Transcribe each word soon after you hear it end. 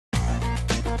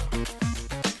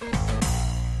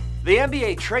The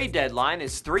NBA trade deadline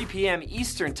is 3 p.m.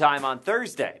 Eastern Time on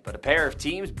Thursday, but a pair of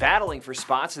teams battling for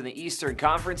spots in the Eastern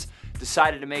Conference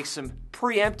decided to make some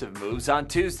preemptive moves on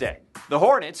Tuesday. The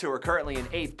Hornets, who are currently in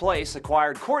 8th place,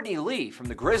 acquired Courtney Lee from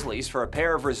the Grizzlies for a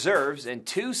pair of reserves and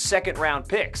 2 second-round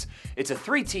picks. It's a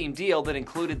 3-team deal that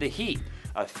included the Heat.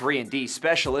 A 3-and-D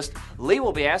specialist, Lee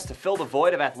will be asked to fill the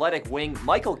void of athletic wing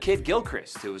Michael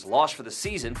Kidd-Gilchrist, who was lost for the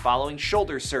season following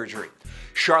shoulder surgery.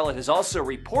 Charlotte has also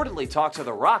reportedly talked to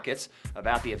the Rockets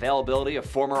about the availability of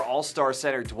former All-Star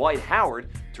center Dwight Howard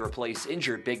to replace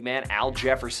injured big man Al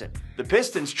Jefferson. The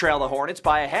Pistons trail the Hornets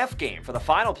by a half game for the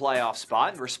final playoff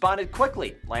spot and responded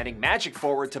quickly, landing Magic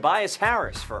forward Tobias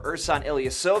Harris for Ersan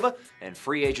Ilyasova and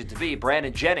free agent-to-be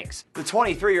Brandon Jennings. The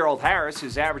 23-year-old Harris,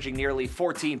 who's averaging nearly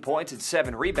 14 points and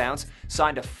 7 rebounds,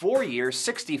 signed a 4-year,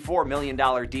 $64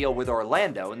 million deal with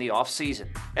Orlando in the offseason.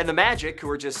 And the Magic, who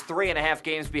are just 3.5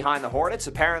 games behind the Hornets,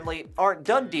 apparently aren't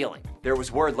done dealing. There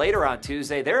was word later on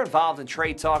Tuesday they're involved in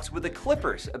trade talks with the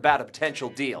Clippers about a potential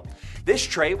deal. This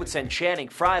trade would send Channing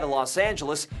Frye to Los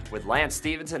Angeles, with Lance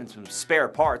Stephenson and some spare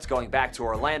parts going back to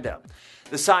Orlando.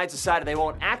 The sides decided they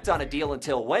won't act on a deal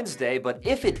until Wednesday, but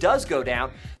if it does go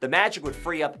down, the Magic would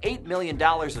free up $8 million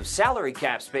of salary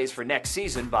cap space for next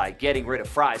season by getting rid of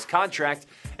Frye's contract,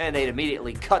 and they'd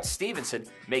immediately cut Stephenson,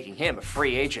 making him a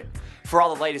free agent. For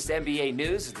all the latest NBA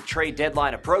news as the trade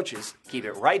deadline approaches, keep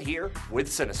it right here with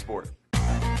Cinesport.